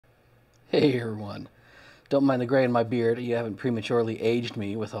Hey everyone. Don't mind the gray in my beard. You haven't prematurely aged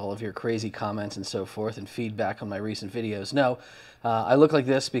me with all of your crazy comments and so forth and feedback on my recent videos. No, I look like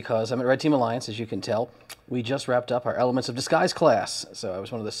this because I'm at Red Team Alliance, as you can tell. We just wrapped up our Elements of Disguise class, so I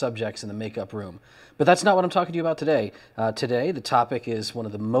was one of the subjects in the makeup room. But that's not what I'm talking to you about today. Today, the topic is one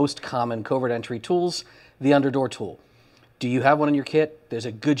of the most common covert entry tools, the Underdoor tool. Do you have one in your kit? There's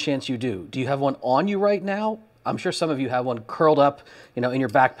a good chance you do. Do you have one on you right now? I'm sure some of you have one curled up, in your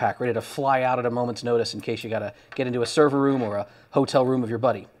backpack, ready to fly out at a moment's notice in case you got to get into a server room or a hotel room of your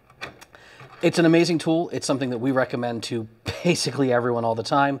buddy. It's an amazing tool. It's something that we recommend to basically everyone all the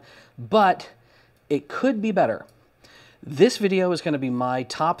time, but it could be better. This video is going to be my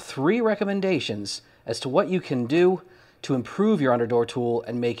top 3 recommendations as to what you can do to improve your Underdoor tool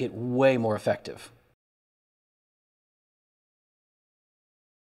and make it way more effective.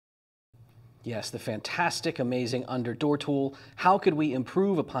 Yes, the fantastic, amazing Underdoor tool. How could we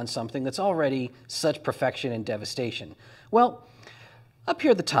improve upon something that's already such perfection and devastation? Well, up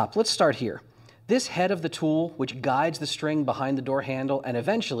here at the top, let's start here. This head of the tool, which guides the string behind the door handle and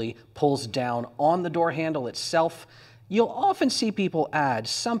eventually pulls down on the door handle itself, you'll often see people add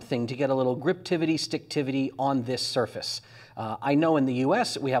something to get a little griptivity, sticktivity on this surface. I know in the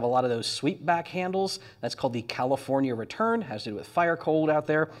US we have a lot of those sweep back handles. That's called the California return, has to do with fire cold out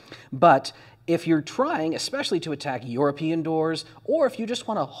there. But if you're trying, especially to attack European doors, or if you just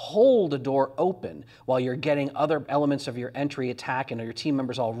want to hold a door open while you're getting other elements of your entry attack and your team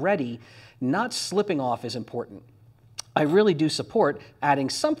members all ready, not slipping off is important. I really do support adding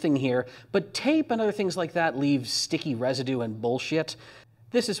something here, but tape and other things like that leave sticky residue and bullshit.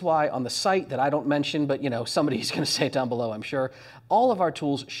 This is why on the site that I don't mention, but somebody's going to say it down below, I'm sure, all of our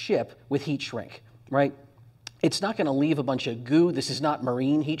tools ship with heat shrink, right? It's not going to leave a bunch of goo. This is not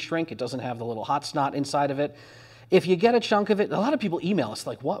marine heat shrink. It doesn't have the little hot snot inside of it. If you get a chunk of it, a lot of people email us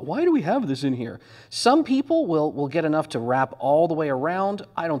like, why do we have this in here? Some people will get enough to wrap all the way around.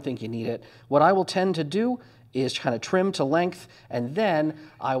 I don't think you need it. What I will tend to do is kind of trim to length, and then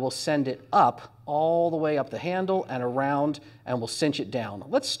I will send it up all the way up the handle and around, and we'll cinch it down.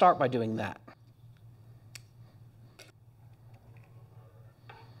 Let's start by doing that.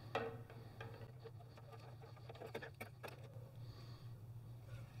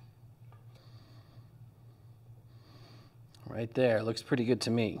 Right there, looks pretty good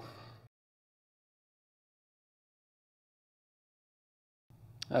to me.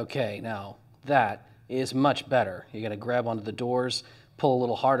 Okay, now that is much better. You're going to grab onto the doors, pull a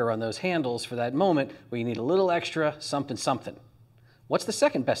little harder on those handles for that moment where you need a little extra something something. What's the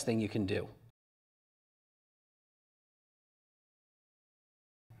second best thing you can do?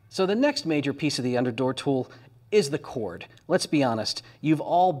 So the next major piece of the Underdoor tool is the cord. Let's be honest, you've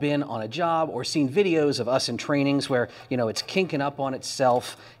all been on a job or seen videos of us in trainings where, it's kinking up on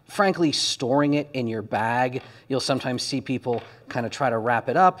itself. Frankly, storing it in your bag, you'll sometimes see people kind of try to wrap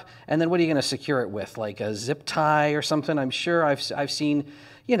it up, and then what are you going to secure it with? Like a zip tie or something? I'm sure I've seen,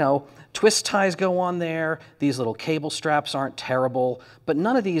 twist ties go on there. These little cable straps aren't terrible, but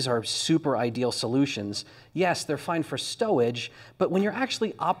none of these are super ideal solutions. Yes, they're fine for stowage, but when you're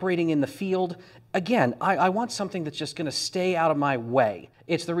actually operating in the field, again, I want something that's just going to stay out of my way.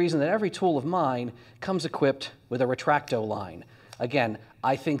 It's the reason that every tool of mine comes equipped with a retracto line. Again,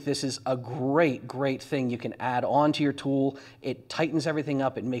 I think this is a great, great thing you can add on to your tool. It tightens everything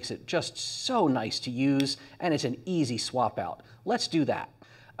up. It makes it just so nice to use, and it's an easy swap out. Let's do that.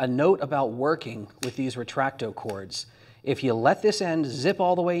 A note about working with these retracto cords. If you let this end zip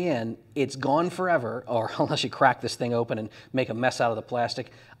all the way in, it's gone forever, or unless you crack this thing open and make a mess out of the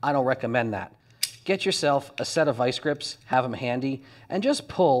plastic. I don't recommend that. Get yourself a set of vice grips, have them handy, and just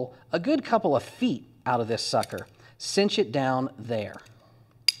pull a good couple of feet out of this sucker. Cinch it down there.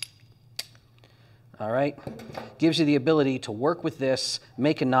 All right? Gives you the ability to work with this,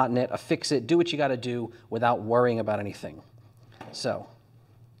 make a knot in it, affix it, do what you got to do without worrying about anything. So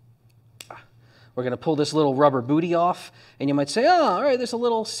we're going to pull this little rubber booty off, and you might say, oh, all right, there's a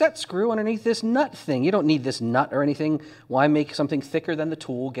little set screw underneath this nut thing. You don't need this nut or anything. Why make something thicker than the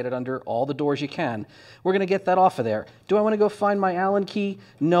tool? Get it under all the doors you can. We're going to get that off of there. Do I want to go find my Allen key?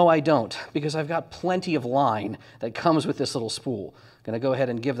 No, I don't, because I've got plenty of line that comes with this little spool. I'm going to go ahead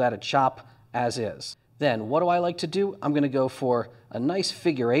and give that a chop as is. Then, what do I like to do? I'm going to go for a nice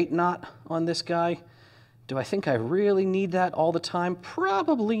figure-8 knot on this guy. Do I think I really need that all the time?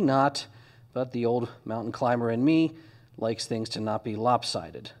 Probably not. But the old mountain climber in me likes things to not be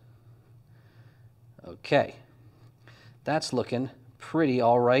lopsided. Okay, that's looking pretty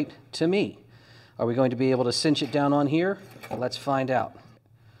all right to me. Are we going to be able to cinch it down on here? Let's find out.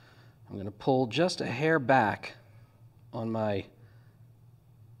 I'm going to pull just a hair back on my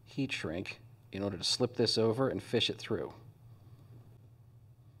heat shrink in order to slip this over and fish it through.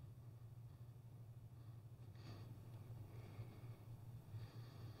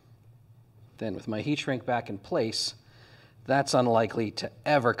 Then with my heat shrink back in place, that's unlikely to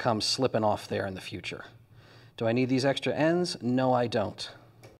ever come slipping off there in the future. Do I need these extra ends? No, I don't.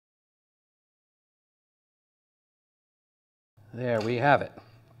 There we have it.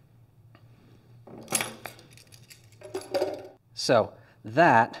 So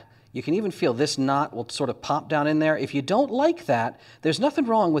that, you can even feel this knot will sort of pop down in there. If you don't like that, there's nothing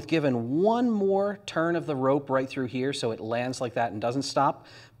wrong with giving one more turn of the rope right through here so it lands like that and doesn't stop.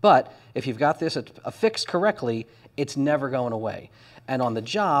 But if you've got this affixed correctly, it's never going away. And on the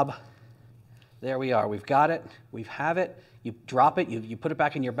job, there we are. We've got it. We have it. You drop it. You put it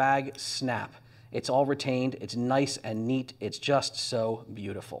back in your bag. Snap. It's all retained. It's nice and neat. It's just so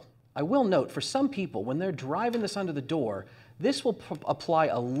beautiful. I will note, for some people, when they're driving this under the door, this will apply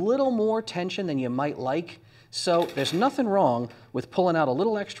a little more tension than you might like. So there's nothing wrong with pulling out a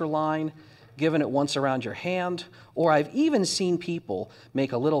little extra line, giving it once around your hand, or I've even seen people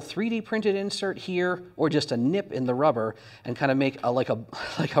make a little 3D printed insert here, or just a nip in the rubber, and kind of make like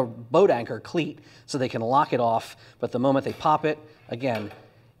a boat anchor cleat so they can lock it off, but the moment they pop it, again,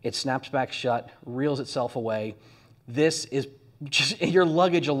 it snaps back shut, reels itself away. This is just, your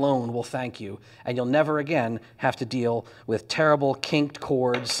luggage alone will thank you, and you'll never again have to deal with terrible kinked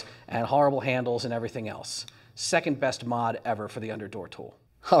cords and horrible handles and everything else. Second best mod ever for the underdoor tool.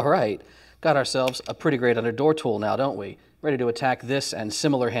 All right. Got ourselves a pretty great underdoor tool now, don't we? Ready to attack this and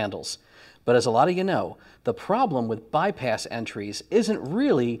similar handles. But as a lot of you know, the problem with bypass entries isn't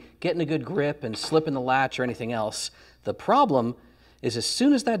really getting a good grip and slipping the latch or anything else. The problem is as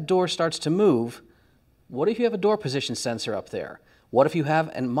soon as that door starts to move, what if you have a door position sensor up there? What if you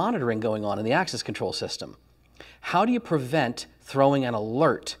have monitoring going on in the access control system? How do you prevent throwing an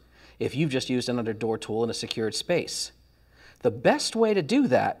alert if you've just used an underdoor tool in a secured space? The best way to do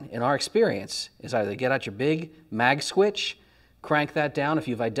that, in our experience, is either get out your big mag switch, crank that down if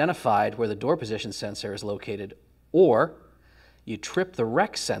you've identified where the door position sensor is located, or you trip the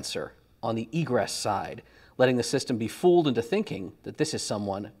rec sensor on the egress side, letting the system be fooled into thinking that this is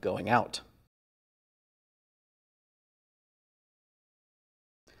someone going out.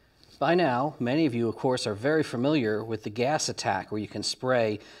 By now, many of you, of course, are very familiar with the gas attack, where you can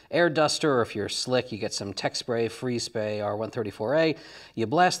spray air duster, or if you're slick, you get some tech spray, freeze spray, R134A. You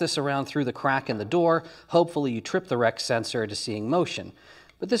blast this around through the crack in the door. Hopefully you trip the rec sensor into seeing motion.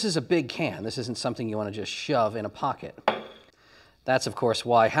 But this is a big can. This isn't something you want to just shove in a pocket. That's, of course,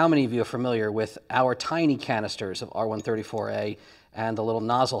 why how many of you are familiar with our tiny canisters of R134A and the little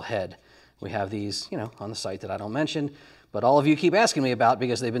nozzle head. We have these, on the site that I don't mention, but all of you keep asking me about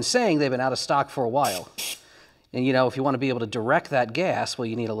because they've been saying they've been out of stock for a while. And if you want to be able to direct that gas, well,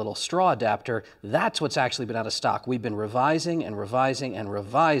 you need a little straw adapter. That's what's actually been out of stock. We've been revising and revising and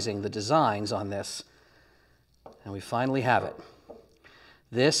revising the designs on this, and we finally have it.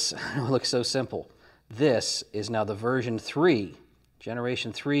 This looks so simple. This is now the version 3,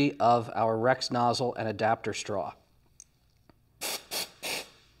 generation 3 of our Rex nozzle and adapter straw.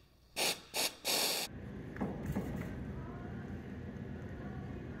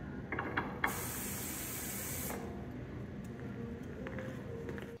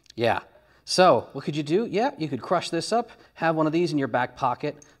 Yeah, so what could you do? Yeah, you could crush this up, have one of these in your back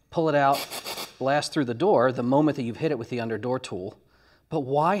pocket, pull it out, blast through the door the moment that you've hit it with the underdoor tool. But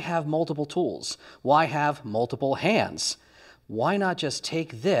why have multiple tools? Why have multiple hands? Why not just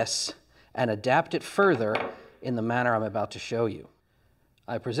take this and adapt it further in the manner I'm about to show you?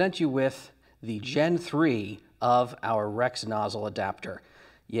 I present you with the Gen 3 of our Rex nozzle adapter.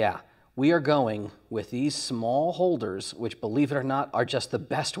 Yeah. We are going with these small holders, which, believe it or not, are just the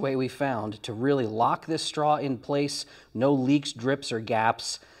best way we found to really lock this straw in place. No leaks, drips, or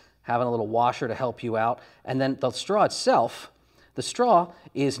gaps. Having a little washer to help you out. And then the straw itself, the straw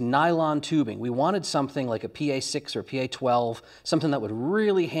is nylon tubing. We wanted something like a PA6 or PA12, something that would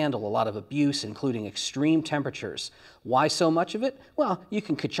really handle a lot of abuse, including extreme temperatures. Why so much of it? Well, you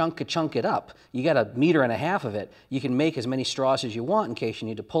can ka-chunk it up. You got 1.5 meters of it. You can make as many straws as you want in case you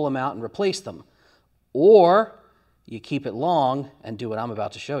need to pull them out and replace them. Or you keep it long and do what I'm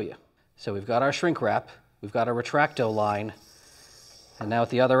about to show you. So we've got our shrink wrap, we've got our retracto line, and now at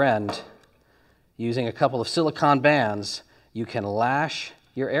the other end, using a couple of silicone bands, you can lash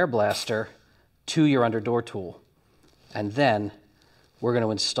your air blaster to your underdoor tool. And then we're going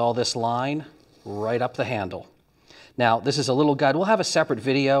to install this line right up the handle. Now, this is a little guide. We'll have a separate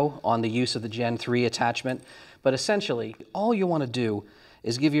video on the use of the Gen 3 attachment, but essentially, all you want to do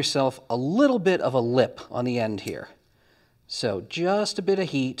is give yourself a little bit of a lip on the end here. So just a bit of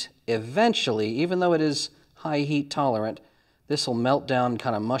heat. Eventually, even though it is high heat tolerant, this will melt down and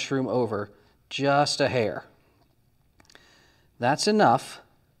kind of mushroom over just a hair. That's enough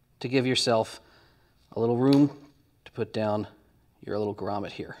to give yourself a little room to put down your little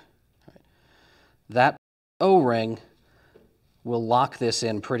grommet here. All right. That O-ring will lock this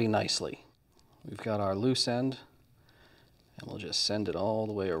in pretty nicely. We've got our loose end, and we'll just send it all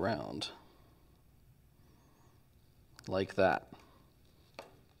the way around, like that.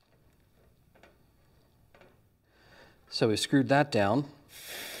 So we've screwed that down.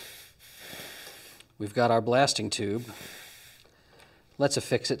 We've got our blasting tube. Let's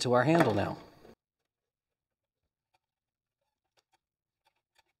affix it to our handle now.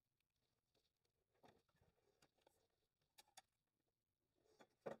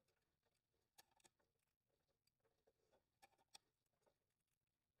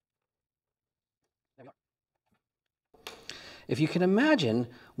 If you can imagine,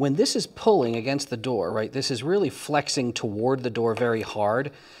 when this is pulling against the door, right, this is really flexing toward the door very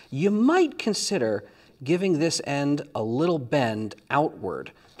hard, you might consider giving this end a little bend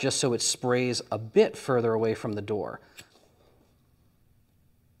outward, just so it sprays a bit further away from the door.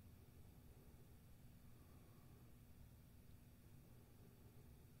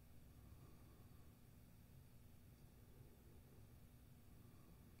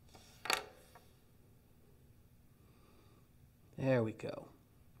 There we go.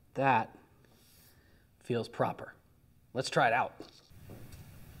 That feels proper. Let's try it out.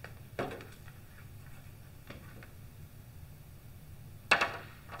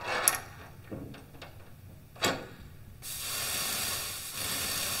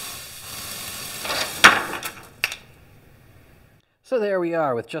 So there we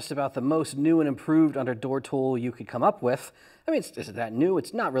are with just about the most new and improved under door tool you could come up with. I mean, is it that new?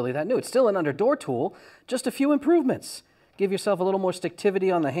 It's not really that new. It's still an under door tool, just a few improvements. Give yourself a little more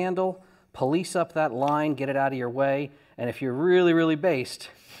sticktivity on the handle, police up that line, get it out of your way, and if you're really, really based,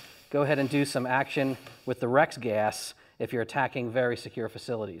 go ahead and do some action with the Rex gas if you're attacking very secure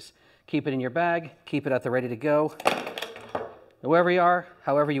facilities. Keep it in your bag, keep it at the ready to go. Wherever you are,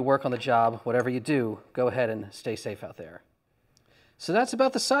 however you work on the job, whatever you do, go ahead and stay safe out there. So that's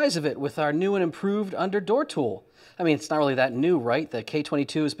about the size of it with our new and improved under door tool. I mean, it's not really that new, right? The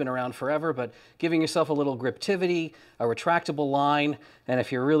K22 has been around forever, but giving yourself a little griptivity, a retractable line, and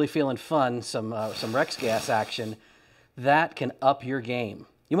if you're really feeling fun, some Rex gas action, that can up your game.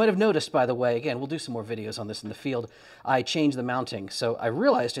 You might have noticed, by the way, again, we'll do some more videos on this in the field, I changed the mounting. So I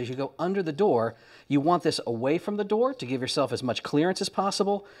realized as you go under the door, you want this away from the door to give yourself as much clearance as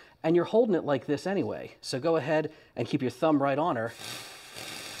possible, and you're holding it like this anyway. So go ahead and keep your thumb right on her.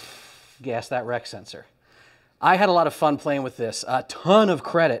 Gas that Rex sensor. I had a lot of fun playing with this. A ton of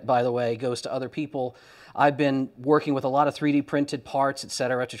credit, by the way, goes to other people. I've been working with a lot of 3D printed parts,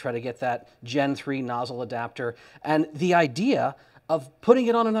 etc., to try to get that Gen 3 nozzle adapter. And the idea of putting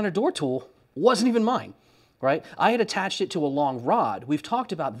it on an under door tool wasn't even mine, right? I had attached it to a long rod. We've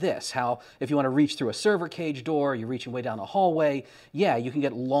talked about this, how if you want to reach through a server cage door, you're reaching way down a hallway, yeah, you can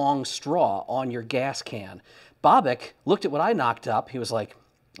get long straw on your gas can. Bobik looked at what I knocked up. He was like,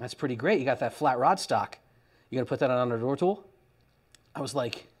 that's pretty great. You got that flat rod stock. You gonna put that on an under door tool? I was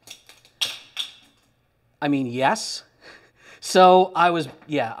like, I mean, yes. So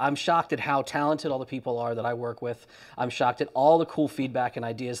I'm shocked at how talented all the people are that I work with. I'm shocked at all the cool feedback and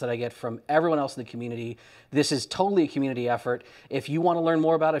ideas that I get from everyone else in the community. This is totally a community effort. If you want to learn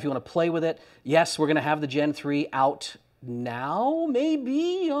more about it, if you want to play with it, yes, we're going to have the Gen 3 out now,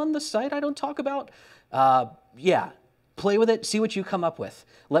 maybe on the site I don't talk about. Yeah. Play with it, see what you come up with.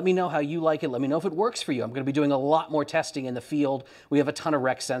 Let me know how you like it. Let me know if it works for you. I'm going to be doing a lot more testing in the field. We have a ton of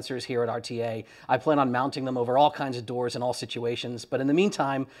Rex sensors here at RTA. I plan on mounting them over all kinds of doors in all situations. But in the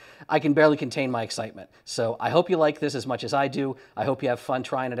meantime, I can barely contain my excitement. So I hope you like this as much as I do. I hope you have fun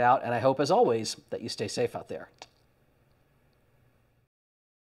trying it out. And I hope, as always, that you stay safe out there.